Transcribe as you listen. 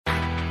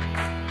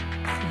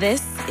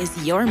This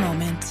is your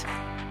moment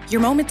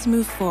to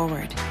move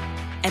forward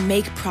and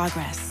make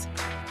progress.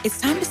 It's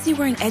time to see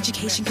where an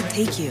education can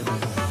take you.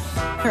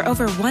 For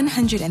over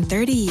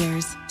 130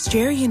 years,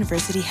 Strayer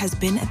University has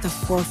been at the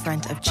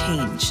forefront of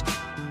change,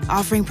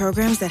 offering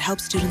programs that help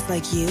students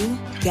like you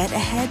get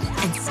ahead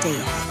and stay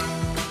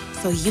ahead,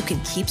 so you can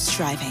keep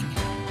striving.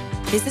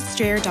 Visit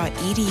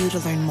strayer.edu to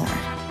learn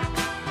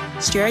more.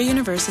 Strayer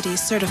University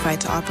is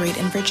certified to operate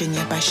in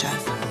Virginia by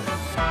Chev.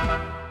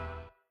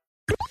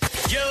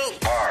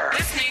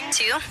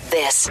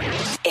 This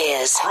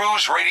is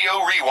Cruise Radio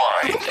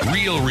Rewind.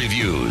 Real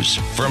reviews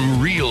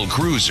from real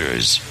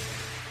cruisers.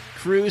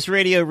 Cruise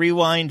Radio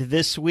Rewind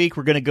this week.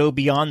 We're going to go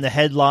beyond the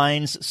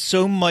headlines.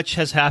 So much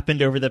has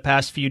happened over the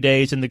past few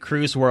days in the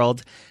cruise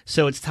world,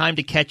 so it's time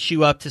to catch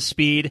you up to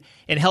speed.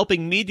 And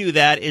helping me do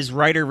that is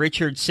writer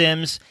Richard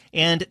Sims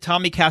and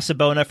Tommy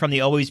Casabona from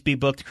the Always Be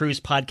Booked Cruise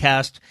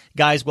podcast.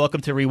 Guys,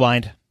 welcome to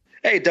Rewind.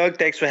 Hey, Doug.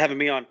 Thanks for having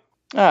me on.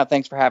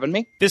 Thanks for having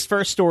me. This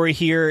first story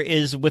here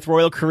is with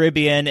Royal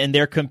Caribbean and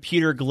their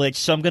computer glitch,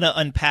 so I'm going to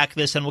unpack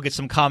this and we'll get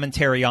some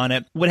commentary on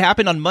it. What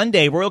happened on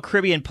Monday, Royal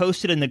Caribbean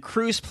posted in the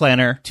cruise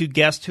planner to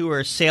guests who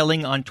are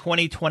sailing on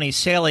 2020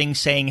 sailing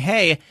saying,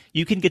 hey,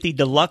 you can get the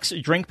deluxe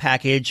drink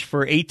package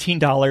for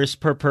 $18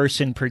 per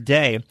person per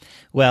day.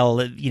 Well,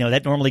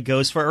 that normally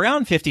goes for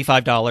around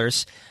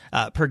 $55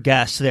 per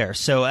guest there.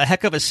 So a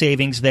heck of a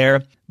savings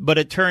there. But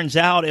it turns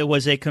out it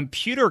was a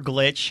computer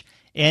glitch,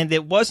 and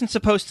it wasn't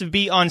supposed to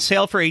be on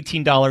sale for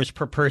 $18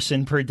 per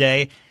person per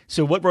day.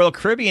 So what Royal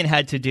Caribbean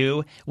had to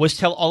do was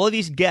tell all of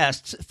these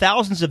guests,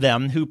 thousands of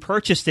them who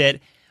purchased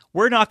it,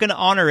 we're not going to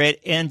honor it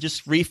and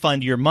just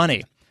refund your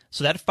money.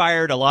 So that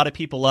fired a lot of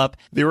people up.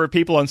 There were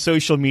people on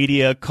social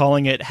media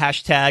calling it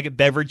hashtag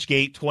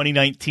BeverageGate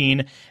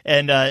 2019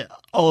 and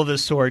all of the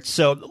sorts.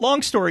 So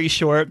long story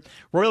short,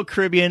 Royal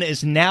Caribbean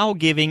is now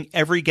giving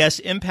every guest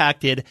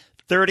impacted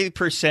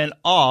 30%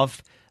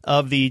 off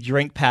of the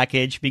drink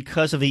package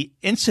because of the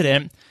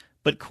incident.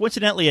 But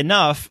coincidentally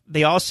enough,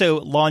 they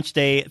also launched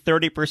a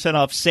 30%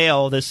 off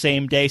sale the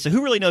same day. So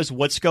who really knows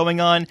what's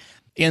going on?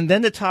 And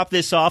then to top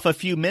this off, a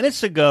few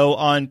minutes ago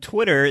on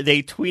Twitter,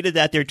 they tweeted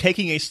that they're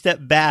taking a step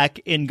back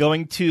and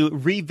going to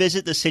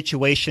revisit the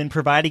situation,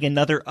 providing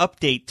another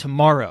update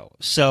tomorrow.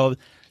 So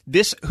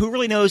this, who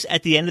really knows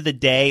at the end of the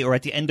day or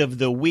at the end of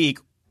the week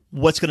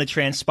what's going to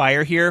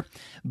transpire here,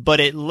 but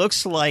it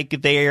looks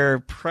like they're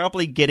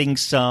probably getting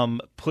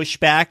some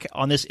pushback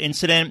on this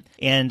incident,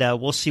 and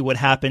we'll see what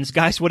happens.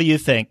 Guys, what do you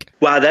think?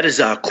 Wow, that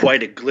is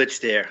quite a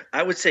glitch there.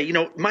 I would say,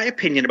 my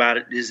opinion about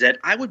it is that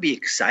I would be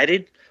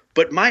excited,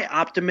 but my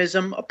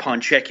optimism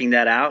upon checking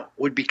that out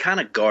would be kind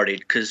of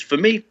guarded, because for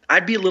me,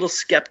 I'd be a little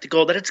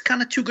skeptical that it's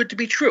kind of too good to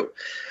be true.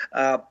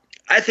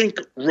 I think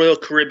Royal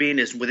Caribbean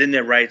is within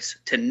their rights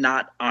to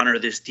not honor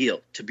this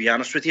deal, to be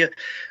honest with you.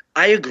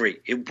 I agree.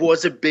 It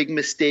was a big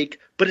mistake,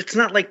 but it's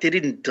not like they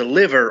didn't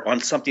deliver on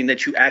something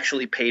that you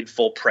actually paid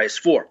full price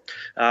for.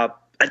 I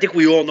think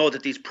we all know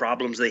that these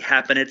problems, they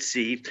happen at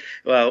sea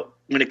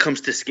when it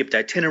comes to skipped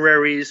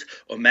itineraries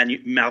or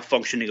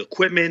malfunctioning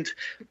equipment.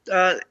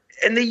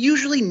 And they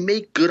usually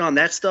make good on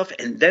that stuff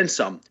and then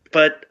some.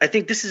 But I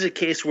think this is a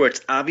case where it's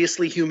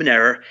obviously human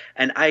error,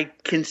 and I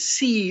can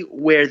see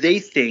where they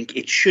think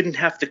it shouldn't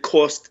have to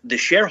cost the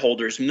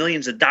shareholders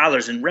millions of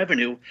dollars in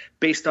revenue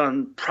based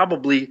on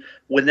probably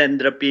what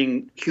ended up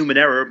being human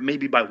error,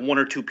 maybe by one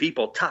or two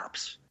people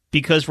tops.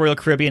 Because Royal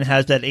Caribbean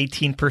has that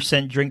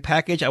 18% drink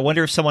package, I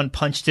wonder if someone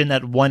punched in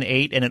that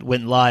 1.8 and it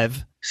went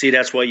live. See,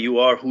 that's why you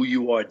are who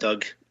you are,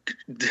 Doug.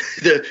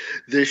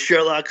 The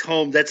Sherlock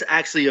Holmes, that's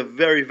actually a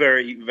very,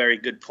 very, very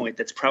good point.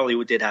 That's probably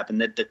what did happen.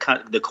 That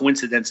the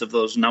coincidence of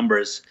those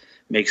numbers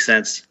makes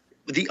sense.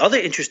 The other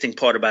interesting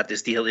part about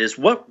this deal is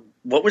what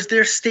was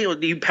their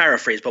statement? You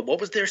paraphrase, but what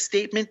was their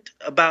statement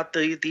about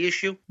the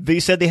issue? They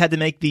said they had to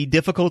make the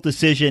difficult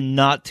decision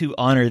not to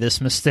honor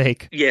this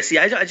mistake. Yeah, see,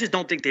 I just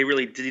don't think they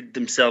really did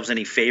themselves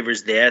any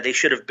favors there. They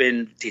should have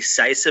been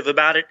decisive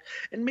about it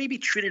and maybe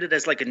treated it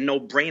as like a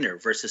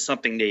no-brainer versus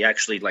something they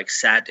actually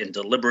sat and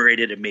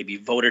deliberated and maybe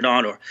voted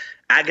on or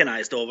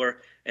agonized over.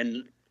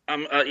 And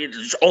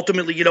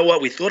ultimately, you know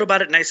what? We thought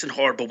about it nice and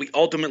hard, but we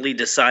ultimately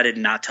decided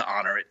not to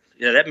honor it.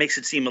 That makes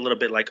it seem a little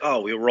bit like,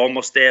 oh, we were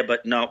almost there,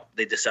 but no,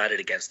 they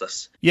decided against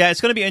us. Yeah, it's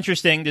going to be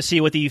interesting to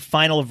see what the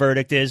final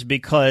verdict is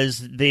because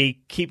they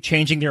keep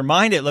changing their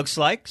mind, it looks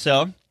like.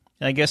 So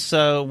I guess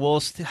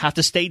we'll have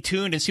to stay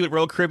tuned and see what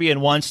Royal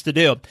Caribbean wants to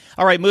do.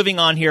 All right, moving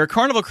on here.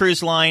 Carnival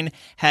Cruise Line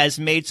has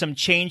made some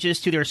changes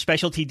to their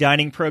specialty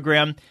dining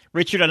program.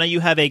 Richard, I know you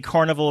have a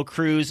Carnival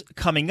cruise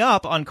coming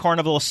up on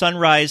Carnival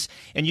Sunrise,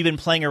 and you've been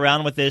playing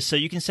around with this, so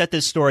you can set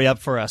this story up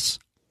for us.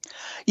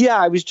 Yeah,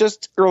 I was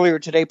just earlier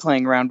today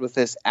playing around with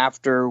this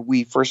after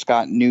we first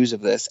got news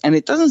of this, and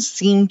it doesn't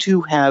seem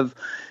to have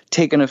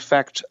taken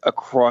effect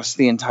across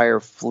the entire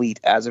fleet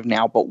as of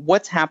now. But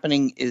what's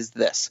happening is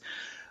this.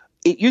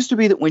 It used to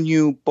be that when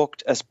you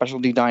booked a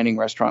specialty dining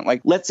restaurant,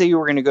 like let's say you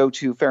were going to go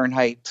to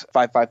Fahrenheit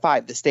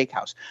 555, the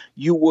steakhouse,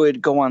 you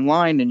would go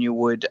online and you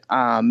would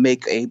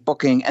make a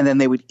booking, and then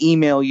they would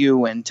email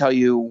you and tell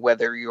you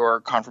whether your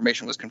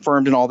confirmation was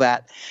confirmed and all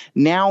that.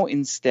 Now,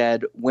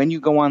 instead, when you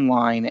go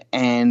online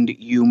and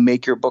you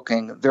make your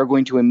booking, they're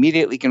going to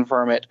immediately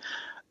confirm it.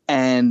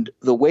 And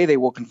the way they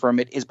will confirm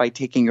it is by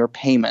taking your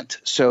payment.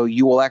 So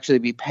you will actually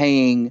be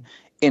paying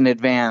in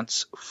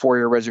advance for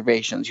your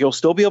reservations. You'll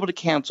still be able to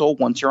cancel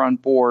once you're on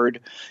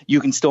board. You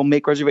can still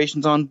make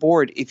reservations on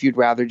board if you'd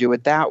rather do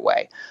it that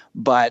way.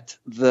 But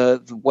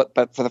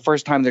but for the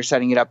first time, they're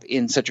setting it up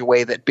in such a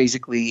way that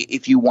basically,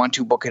 if you want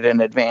to book it in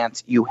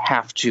advance, you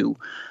have to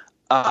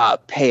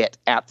pay it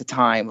at the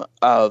time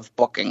of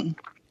booking.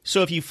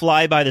 So if you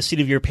fly by the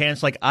seat of your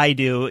pants like I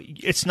do,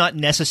 it's not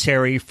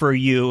necessary for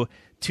you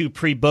to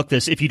pre-book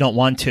this if you don't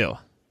want to.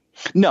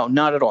 No,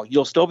 not at all.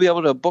 You'll still be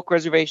able to book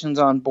reservations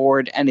on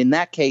board. And in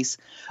that case,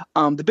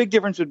 the big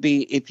difference would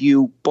be if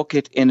you book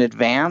it in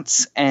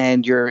advance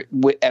and you're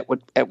at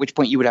which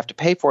point you would have to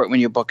pay for it when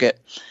you book it.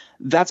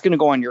 That's going to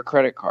go on your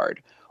credit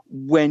card.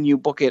 When you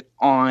book it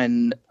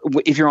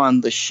if you're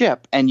on the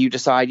ship and you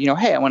decide,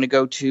 hey, I want to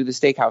go to the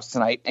steakhouse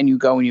tonight, and you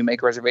go and you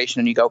make a reservation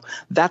and you go,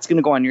 that's going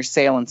to go on your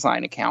Sail and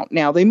Sign account.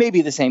 Now, they may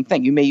be the same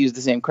thing. You may use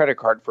the same credit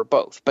card for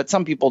both, but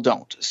some people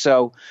don't.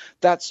 So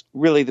that's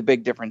really the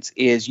big difference,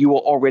 is you will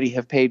already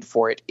have paid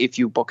for it if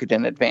you book it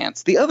in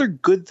advance. The other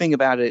good thing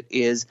about it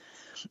is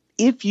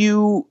if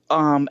you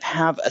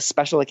have a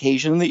special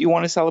occasion that you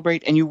want to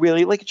celebrate, and you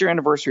really, like it's your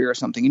anniversary or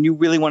something, and you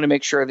really want to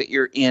make sure that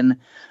you're in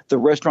the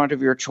restaurant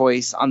of your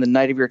choice on the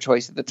night of your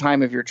choice at the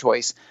time of your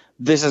choice,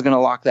 this is going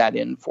to lock that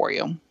in for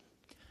you.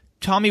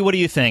 Tommy, what do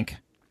you think?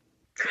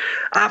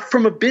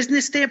 From a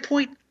business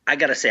standpoint, I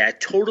got to say, I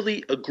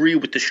totally agree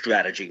with the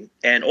strategy.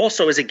 And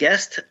also as a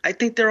guest, I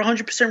think they're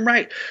 100%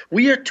 right.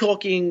 We are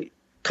talking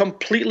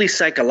completely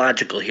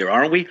psychological here,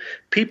 aren't we?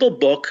 People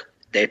book.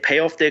 They pay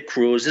off their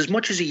cruise as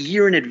much as a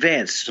year in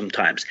advance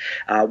sometimes.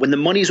 When the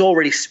money's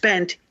already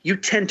spent, you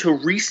tend to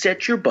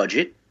reset your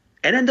budget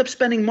and end up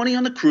spending money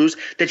on the cruise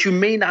that you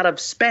may not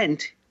have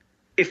spent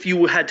if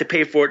you had to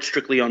pay for it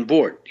strictly on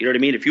board. You know what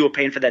I mean? If you were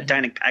paying for that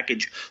dining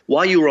package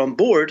while you were on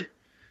board,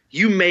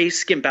 you may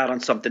skimp out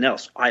on something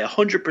else. I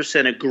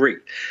 100% agree.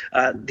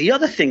 The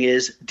other thing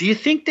is, do you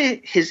think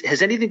that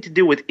has anything to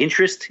do with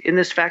interest in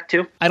this fact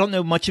too? I don't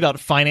know much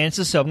about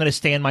finances, so I'm going to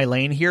stay in my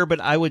lane here,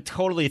 but I would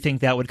totally think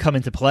that would come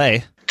into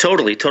play.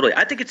 Totally.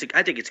 I think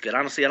it's good.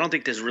 Honestly, I don't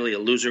think there's really a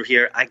loser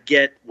here. I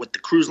get what the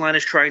cruise line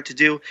is trying to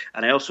do,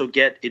 and I also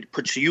get it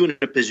puts you in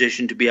a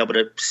position to be able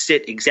to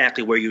sit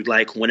exactly where you'd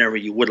like, whenever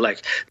you would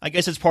like. I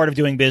guess it's part of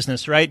doing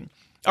business, right?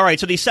 All right,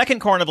 so the second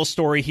Carnival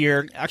story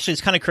here, actually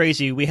it's kind of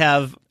crazy. We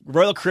have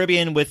Royal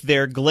Caribbean with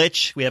their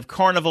glitch, we have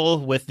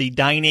Carnival with the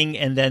dining,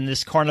 and then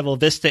this Carnival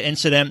Vista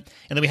incident,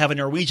 and then we have a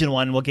Norwegian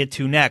one we'll get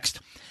to next.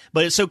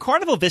 But so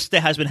Carnival Vista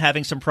has been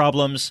having some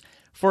problems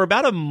for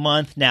about a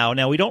month now.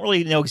 Now, we don't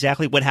really know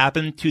exactly what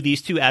happened to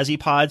these two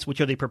Azipods,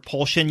 which are the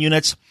propulsion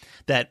units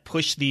that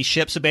push the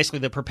ship, so basically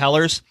the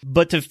propellers.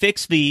 But to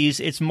fix these,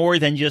 it's more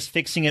than just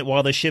fixing it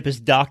while the ship is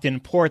docked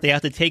in port. They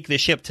have to take the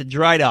ship to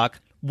dry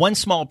dock. One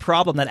small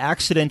problem, that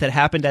accident that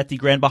happened at the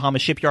Grand Bahama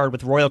Shipyard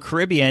with Royal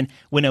Caribbean,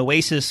 when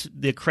Oasis,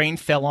 the crane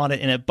fell on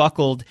it and it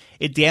buckled,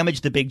 it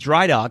damaged the big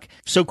dry dock.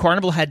 So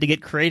Carnival had to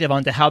get creative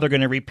onto how they're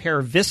going to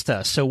repair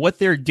Vista. So what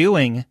they're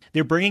doing,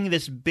 they're bringing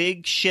this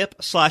big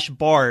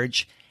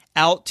ship/barge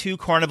out to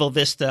Carnival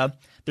Vista.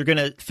 They're going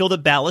to fill the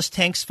ballast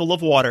tanks full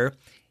of water.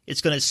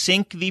 It's going to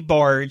sink the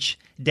barge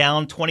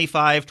down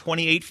 25,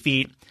 28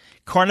 feet.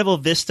 Carnival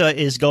Vista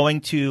is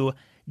going to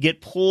get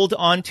pulled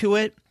onto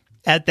it.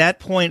 At that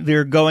point,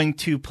 they're going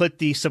to put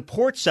the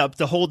supports up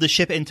to hold the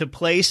ship into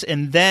place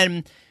and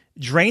then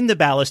drain the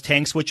ballast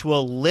tanks, which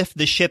will lift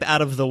the ship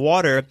out of the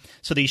water.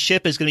 So the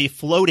ship is going to be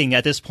floating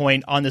at this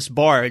point on this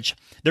barge.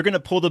 They're going to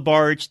pull the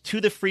barge to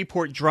the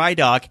Freeport dry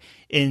dock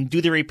and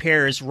do the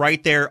repairs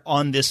right there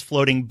on this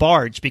floating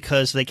barge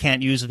because they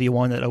can't use the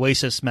one that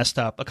Oasis messed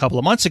up a couple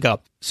of months ago.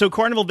 So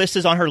Carnival Vista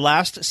is on her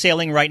last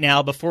sailing right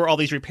now before all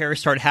these repairs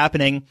start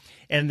happening.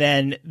 And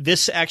then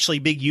this actually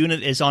big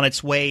unit is on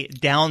its way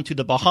down to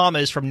the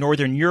Bahamas from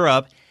Northern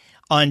Europe.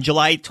 On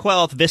July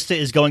 12th, Vista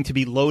is going to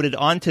be loaded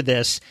onto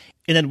this.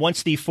 And then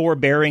once the four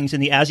bearings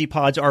and the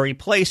Azipods are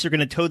replaced, they're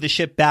going to tow the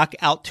ship back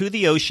out to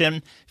the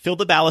ocean, fill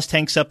the ballast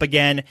tanks up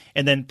again,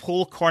 and then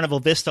pull Carnival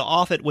Vista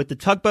off it with the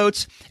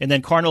tugboats. And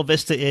then Carnival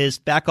Vista is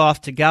back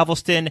off to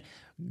Galveston,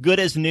 good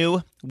as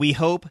new, we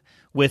hope,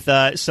 with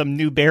some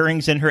new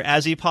bearings in her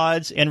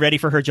Azipods and ready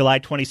for her July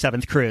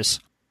 27th cruise.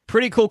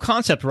 Pretty cool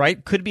concept,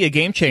 right? Could be a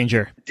game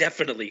changer.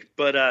 Definitely.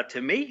 But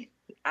to me,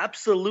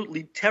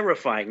 absolutely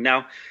terrifying.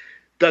 Now,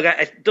 Doug,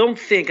 I don't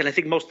think, and I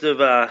think most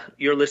of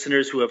your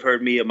listeners who have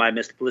heard me and my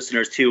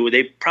listeners too,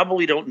 they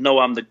probably know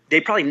I'm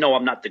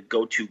not the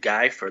go-to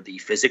guy for the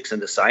physics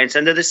and the science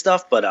end of this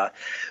stuff. But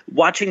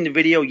watching the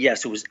video,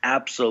 yes, it was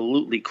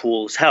absolutely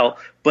cool as hell.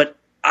 But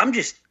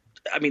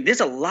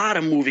there's a lot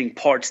of moving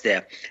parts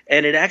there,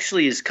 and it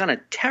actually is kind of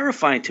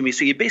terrifying to me.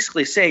 So you're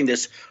basically saying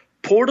this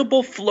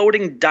portable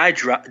floating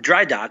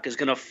dry dock is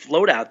going to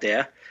float out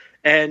there,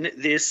 and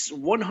this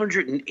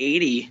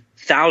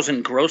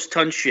 180,000 gross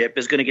ton ship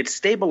is going to get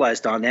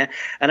stabilized on there.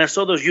 And I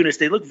saw those units.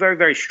 They look very,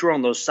 very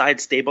strong, those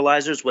side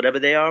stabilizers, whatever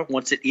they are,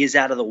 once it is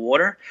out of the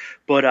water.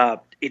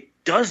 But it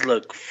does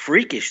look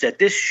freakish that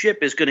this ship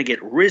is going to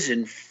get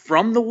risen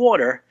from the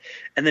water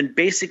and then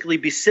basically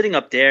be sitting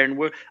up there. And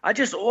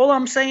all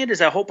I'm saying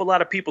is I hope a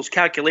lot of people's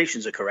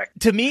calculations are correct.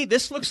 To me,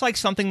 this looks like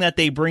something that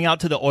they bring out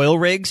to the oil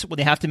rigs when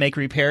they have to make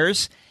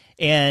repairs.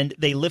 And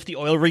they lift the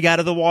oil rig out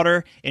of the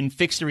water and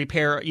fix the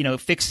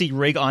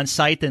rig on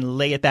site, then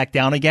lay it back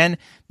down again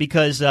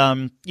because,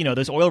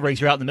 those oil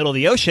rigs are out in the middle of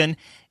the ocean.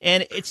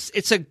 And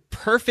it's a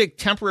perfect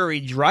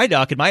temporary dry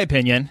dock, in my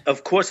opinion.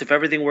 Of course, if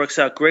everything works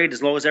out great,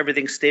 as long as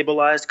everything's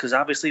stabilized, because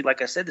obviously,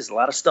 like I said, there's a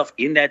lot of stuff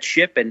in that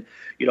ship. And,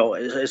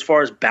 as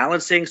far as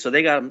balancing, so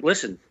they got,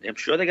 listen, I'm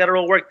sure they got it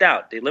all worked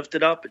out. They lift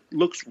it up. It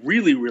looks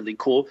really, really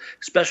cool,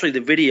 especially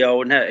the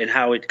video and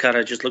how it kind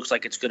of just looks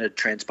like it's going to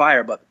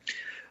transpire. But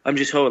I'm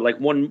just hoping, like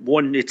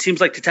one. It seems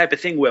like the type of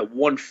thing where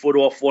 1 foot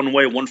off one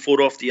way, 1 foot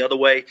off the other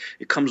way.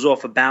 It comes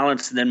off a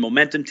balance, and then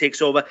momentum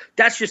takes over.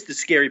 That's just the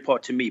scary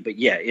part to me. But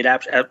yeah, it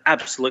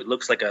absolutely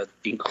looks like an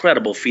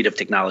incredible feat of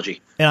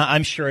technology. And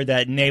I'm sure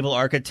that naval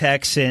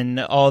architects and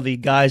all the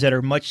guys that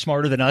are much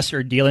smarter than us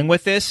are dealing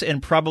with this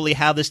and probably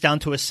have this down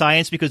to a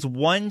science, because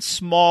one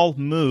small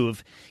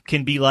move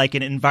can be like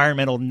an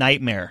environmental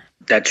nightmare.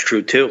 That's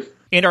true too.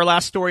 And our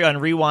last story on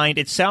Rewind,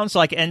 it sounds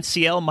like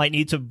NCL might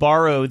need to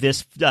borrow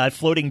this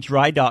floating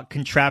dry dock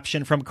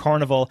contraption from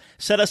Carnival.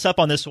 Set us up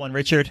on this one,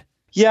 Richard.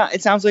 Yeah,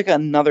 it sounds like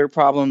another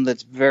problem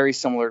that's very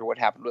similar to what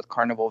happened with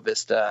Carnival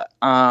Vista.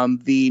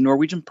 The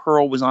Norwegian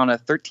Pearl was on a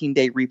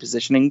 13-day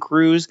repositioning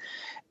cruise,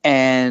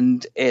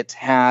 and it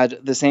had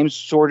the same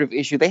sort of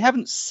issue. They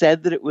haven't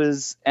said that it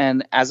was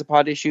an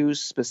Azipod issue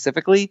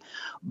specifically,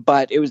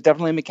 but it was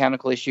definitely a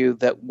mechanical issue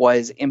that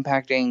was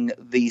impacting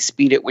the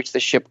speed at which the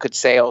ship could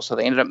sail. So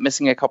they ended up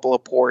missing a couple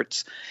of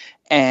ports.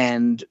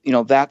 And,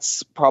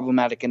 that's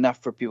problematic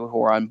enough for people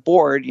who are on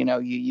board.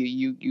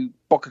 You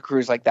book a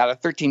cruise like that, a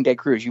 13-day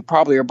cruise, you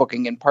probably are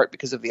booking in part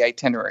because of the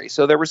itinerary.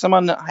 So there were some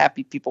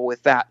unhappy people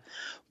with that.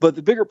 But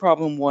the bigger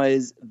problem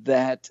was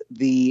that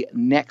the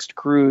next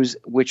cruise,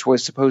 which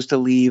was supposed to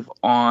leave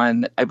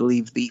on, I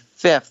believe, the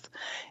 5th,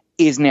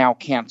 is now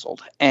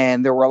canceled.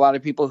 And there were a lot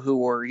of people who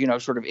were,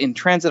 sort of in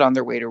transit on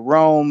their way to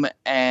Rome,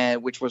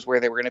 which was where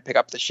they were going to pick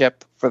up the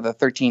ship for the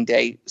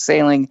 13-day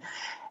sailing.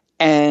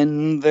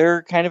 And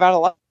they're kind of out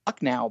of luck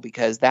now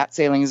because that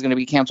sailing is going to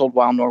be canceled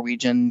while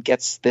Norwegian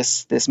gets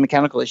this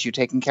mechanical issue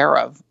taken care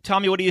of.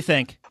 Tommy, what do you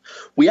think?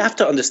 We have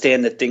to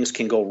understand that things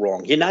can go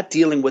wrong. You're not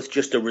dealing with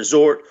just a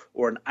resort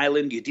or an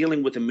island. You're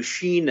dealing with a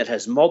machine that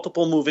has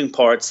multiple moving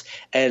parts,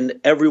 and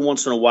every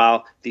once in a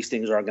while, these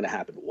things aren't going to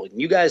happen. Well,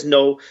 you guys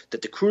know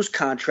that the cruise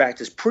contract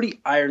is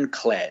pretty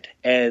ironclad,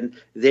 and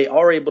they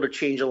are able to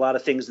change a lot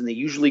of things, and they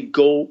usually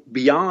go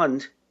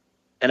beyond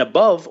and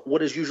above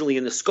what is usually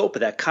in the scope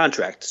of that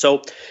contract.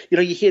 So,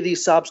 you hear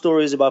these sob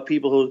stories about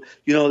people who,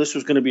 this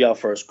was going to be our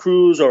first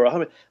cruise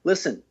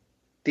listen,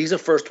 these are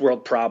first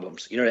world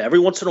problems. Every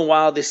once in a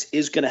while, this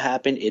is going to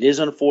happen. It is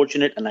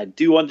unfortunate, and I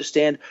do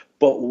understand,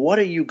 but what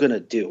are you going to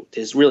do?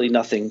 There's really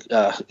nothing.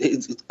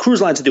 Cruise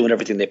lines are doing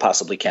everything they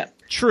possibly can.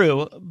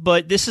 True,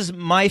 but this is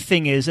my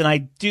thing is, and I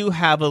do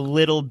have a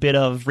little bit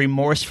of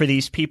remorse for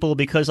these people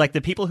because like the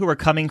people who are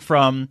coming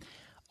from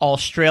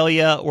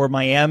Australia or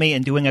Miami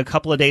and doing a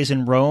couple of days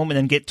in Rome and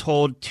then get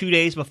told 2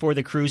 days before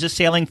the cruise is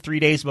sailing, 3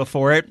 days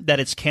before it,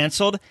 that it's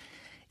canceled.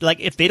 Like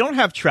if they don't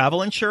have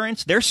travel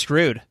insurance, they're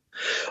screwed.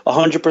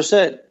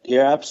 100%.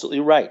 You're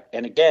absolutely right.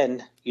 And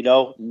again,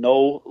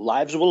 no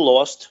lives were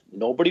lost.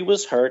 Nobody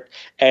was hurt.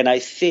 And I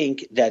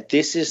think that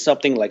this is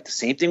something like the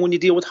same thing when you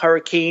deal with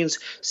hurricanes,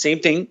 same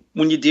thing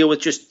when you deal with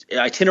just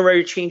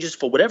itinerary changes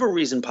for whatever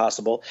reason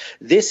possible.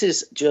 This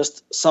is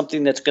just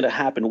something that's going to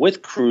happen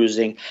with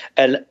cruising.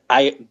 And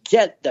I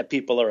get that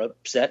people are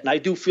upset, and I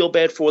do feel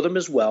bad for them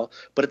as well.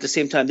 But at the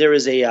same time, there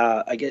is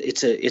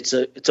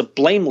it's a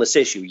blameless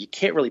issue. You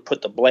can't really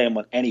put the blame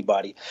on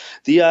anybody.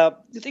 The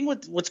thing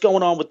with what's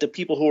going on with the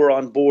people who are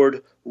on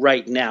board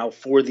right now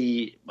for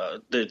the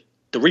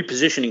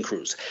repositioning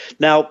cruise.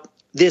 Now,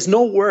 there's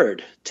no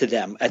word to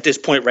them at this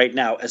point right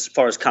now as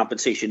far as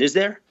compensation, is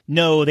there?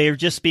 No, they're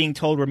just being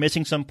told we're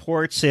missing some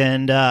ports,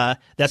 and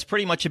that's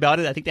pretty much about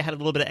it. I think they had a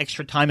little bit of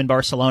extra time in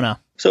Barcelona.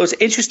 So it's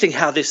interesting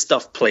how this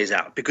stuff plays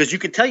out because I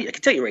can tell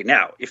you right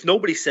now, if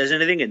nobody says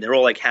anything and they're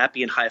all like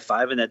happy and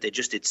high-fiving that they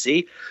just at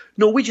sea,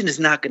 Norwegian is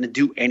not going to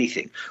do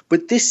anything.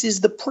 But this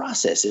is the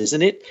process,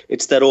 isn't it?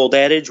 It's that old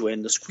adage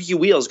when the squeaky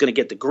wheel is going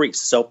to get the grease.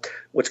 So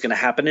what's going to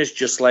happen is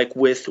just like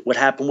with what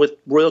happened with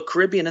Royal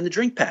Caribbean and the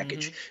drink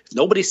package. Mm-hmm. If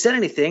nobody said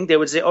anything, they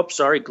would say, oh,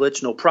 sorry,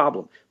 glitch, no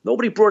problem.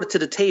 Nobody brought it to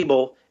the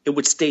table. It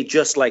would stay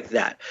just like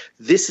that.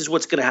 This is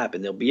what's going to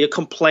happen. There'll be a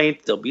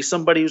complaint. There'll be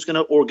somebody who's going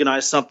to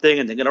organize something,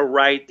 and they're going to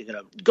write. They're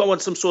going to go on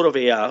some sort of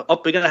they're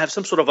going to have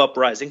some sort of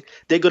uprising.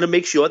 They're going to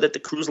make sure that the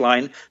cruise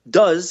line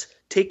does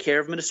take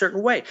care of them in a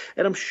certain way.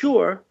 And I'm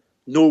sure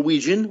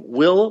Norwegian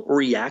will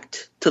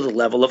react to the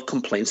level of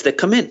complaints that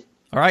come in.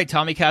 All right,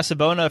 Tommy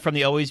Casabona from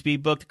the Always Be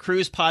Booked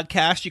Cruise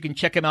podcast. You can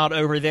check him out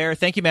over there.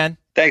 Thank you, man.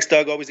 Thanks,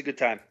 Doug. Always a good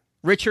time.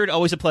 Richard,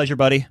 always a pleasure,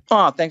 buddy.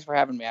 Oh, thanks for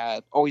having me.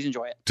 I always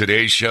enjoy it.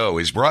 Today's show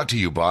is brought to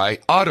you by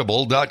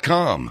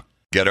Audible.com.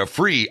 Get a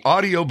free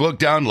audiobook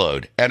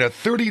download and a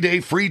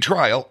 30-day free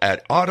trial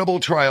at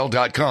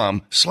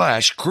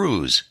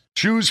audibletrial.com/cruise.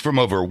 Choose from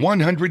over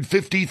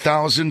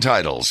 150,000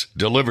 titles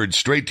delivered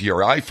straight to your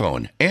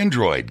iPhone,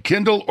 Android,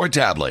 Kindle, or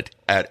tablet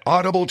at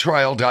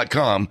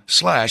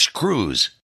audibletrial.com/cruise.